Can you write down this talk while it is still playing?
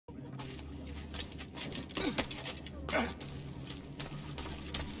I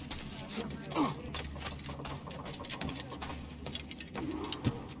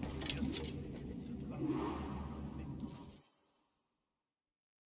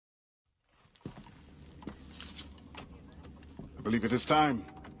believe it is time.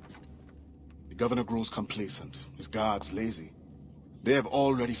 The governor grows complacent, his guards lazy. They have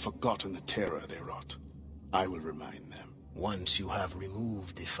already forgotten the terror they wrought. I will remind them. Once you have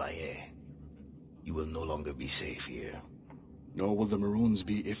removed the fire, you will no longer be safe here. Nor will the Maroons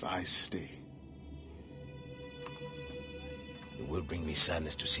be if I stay. It will bring me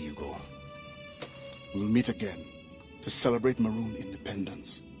sadness to see you go. We'll meet again to celebrate Maroon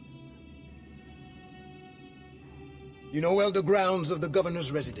independence. You know well the grounds of the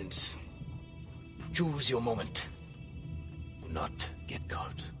governor's residence. Choose your moment. Do not get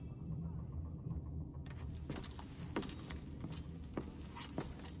caught.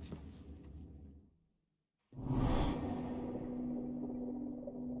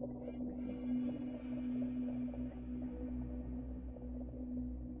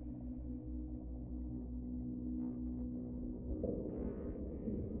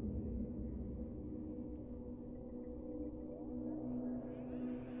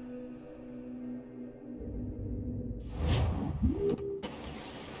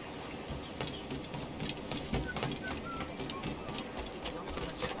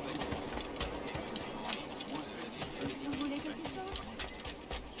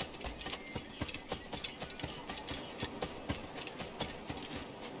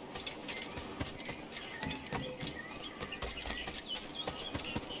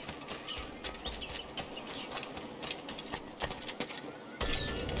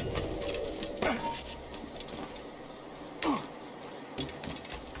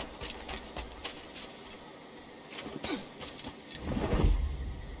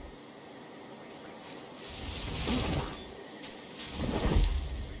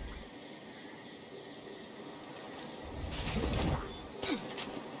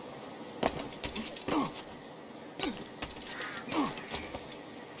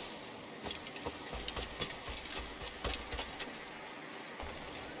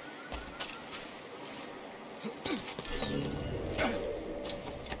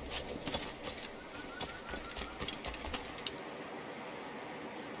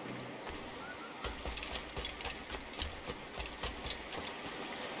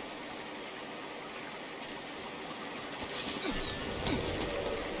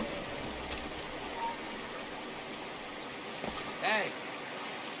 Hey!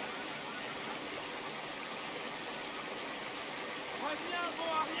 Reviens, bon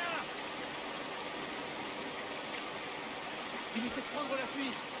à rien! Finissez de prendre la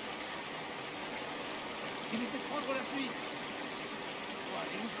fuite! Finissez de prendre la fuite! Oh,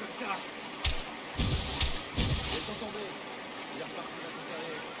 allez-vous comme ça! Laissons tomber! Il est reparti la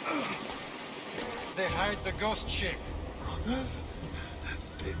contrarier. They hide the ghost ship. Brothers,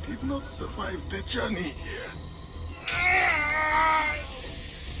 they did not survive the journey here.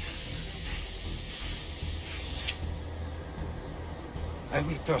 I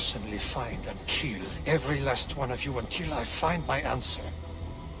will personally find and kill every last one of you until I find my answer.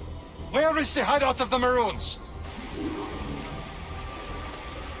 Where is the hideout of the Maroons?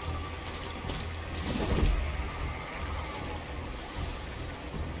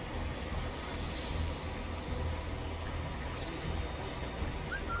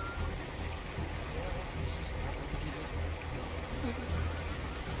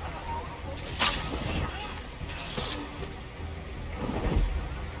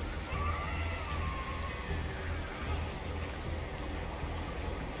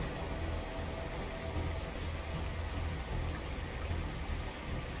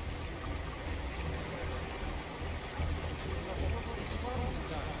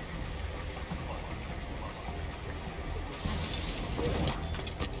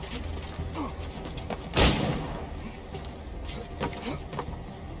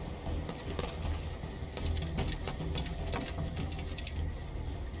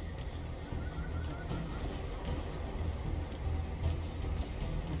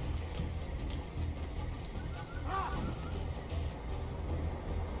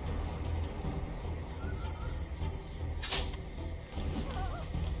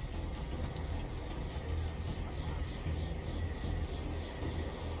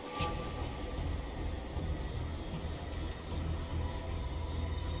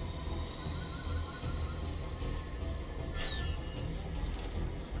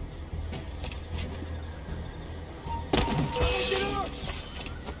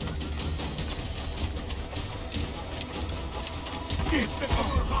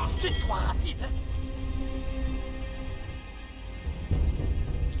 C'est trop rapide!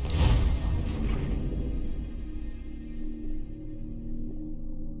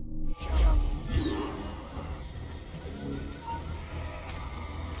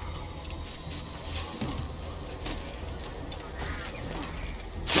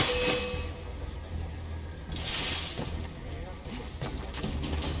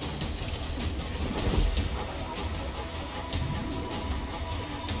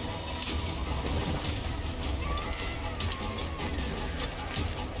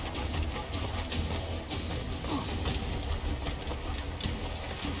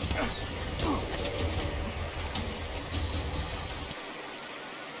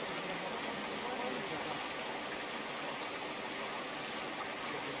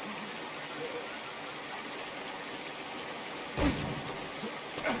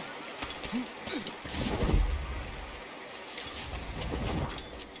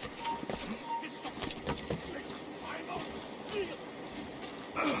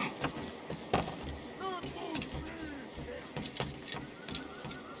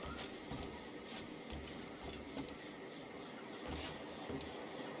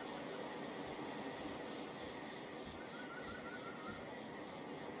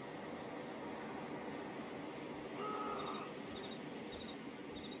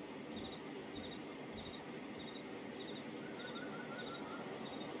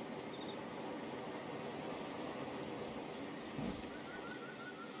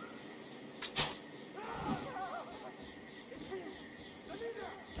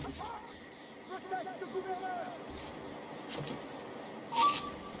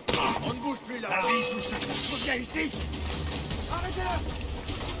 bouge plus là. La vie bouge. Reviens ici. Arrêtez-le.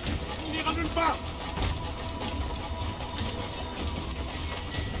 On n'ira nulle part.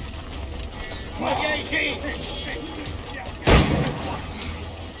 Reviens ici.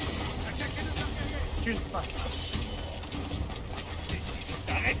 Tu ne passes pas.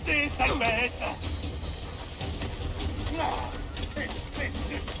 Arrêtez, sale bête. Non, espèce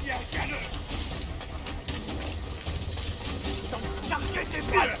de chien galeux. Larguez tes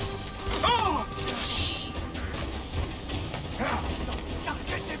balles. Oh,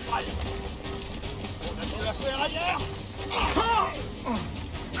 larguez tes balles. On a de l'affaire ailleurs.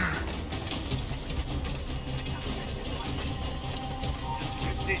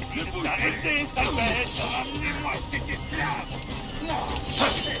 Arrêtez, sale bête. Ramenez-moi cet esclave. Non,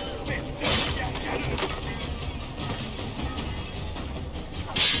 espèce de chien galeux.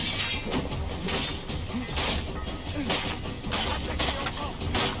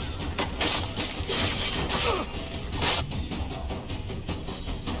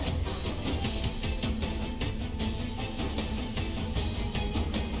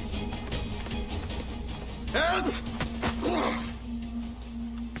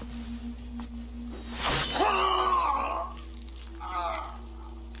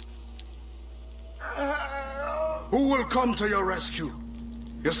 Who will come to your rescue?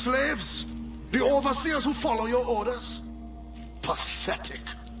 Your slaves? The overseers who follow your orders? Pathetic.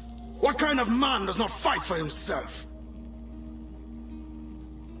 What kind of man does not fight for himself?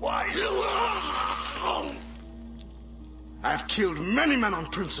 Why? I have killed many men on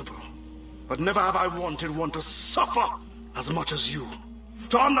principle, but never have I wanted one to suffer as much as you.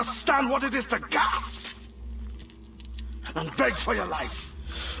 To understand what it is to gasp and beg for your life,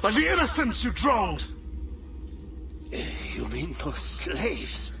 like the innocents you drowned. You mean those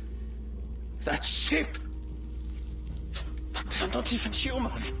slaves? That ship? But they're not even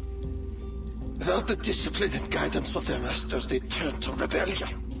human. Without the discipline and guidance of their masters, they turn to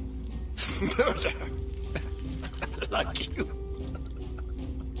rebellion. Murder. Like you.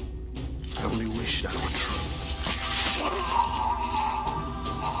 I only wish that were true.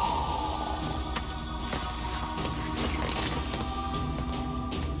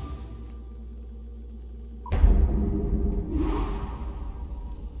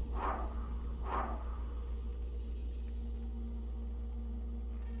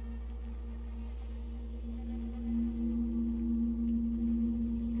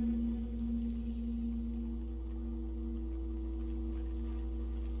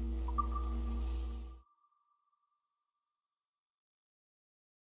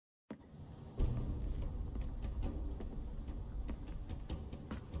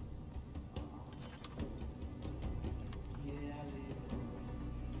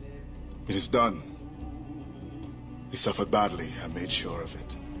 It is done. He suffered badly. I made sure of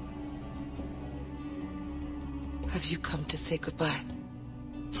it. Have you come to say goodbye?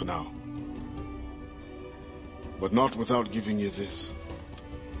 For now. But not without giving you this.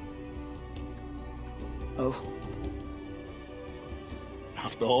 Oh.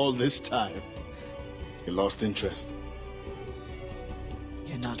 After all this time, you lost interest.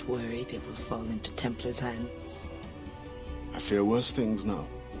 You're not worried it will fall into Templar's hands? I fear worse things now.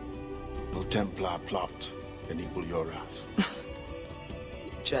 No Templar plot can equal your wrath.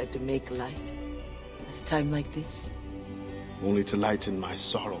 You tried to make light at a time like this? Only to lighten my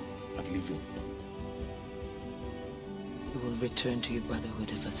sorrow at leaving. You will return to your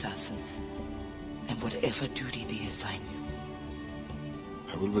Brotherhood of Assassins, and whatever duty they assign you.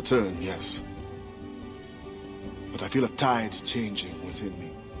 I will return, yes. But I feel a tide changing within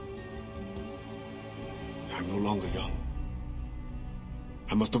me. I'm no longer young.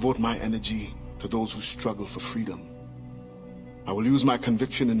 I must devote my energy to those who struggle for freedom. I will use my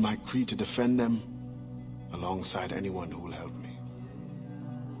conviction and my creed to defend them alongside anyone who will help me.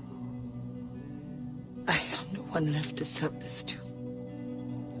 I have no one left to sell this to.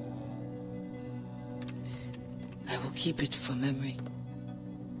 I will keep it for memory.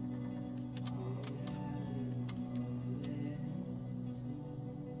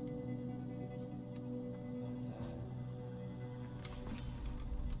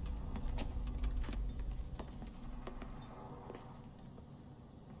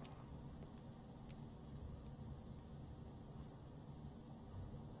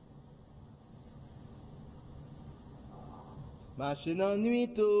 Marcher dans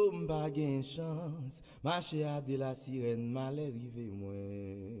nuit tôt, m'pa gen chance. Marcher à de la sirène, malè rive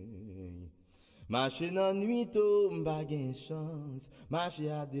mwen. Marcher dans nuit tôt, m'pa gen chance. Marcher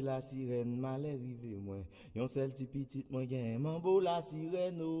à de la sirène, malè rive mwen. Yon sel ti pitit mwen gen, m'en beau la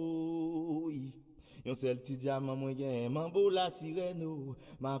sirène, oh. Yon sel ti diamant mwen gen, mambo la sireno.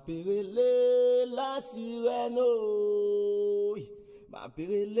 Ma perele la sireno. Ma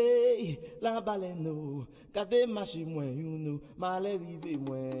perele la baleno. Kade machi mwen youno, ma le rive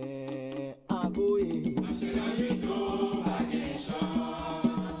mwen. Agoye. Mache la luto, bagen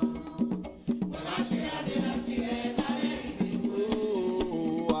chance. Mache la de la sirène, ma le rive mwen.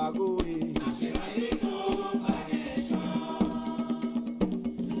 Oh, agoye. Mache la luto, bagen chance.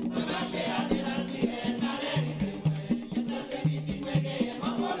 Mache la de la sirène, ma le rive mwen. Yon sel se biti mwen gen,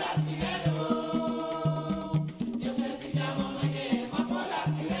 mambo la sirène. Yon sel ti diamant mwen gen, mambo la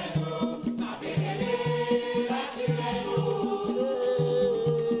sirène. Ma perele la sirène.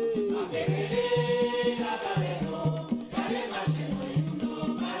 Ma perele la baleno. Kade mache mwen youno,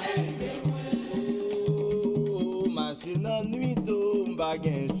 ma le rive mwen. Oh, marche nan nuito mba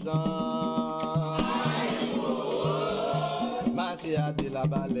gen chan. Marche a de la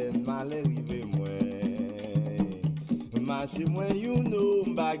baleine, ma le rive mwen. Marche mwen youno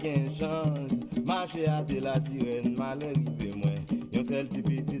mba gen chance. Marche a de la sirène, ma le rive mwen. Yon sel ti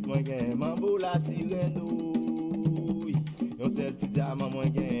petit mwen gen, mambo la sirène. Yon sel ti diamant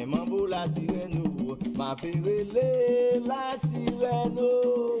mwen gen, mambo la sirène. Ma perele la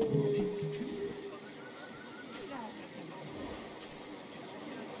sirène.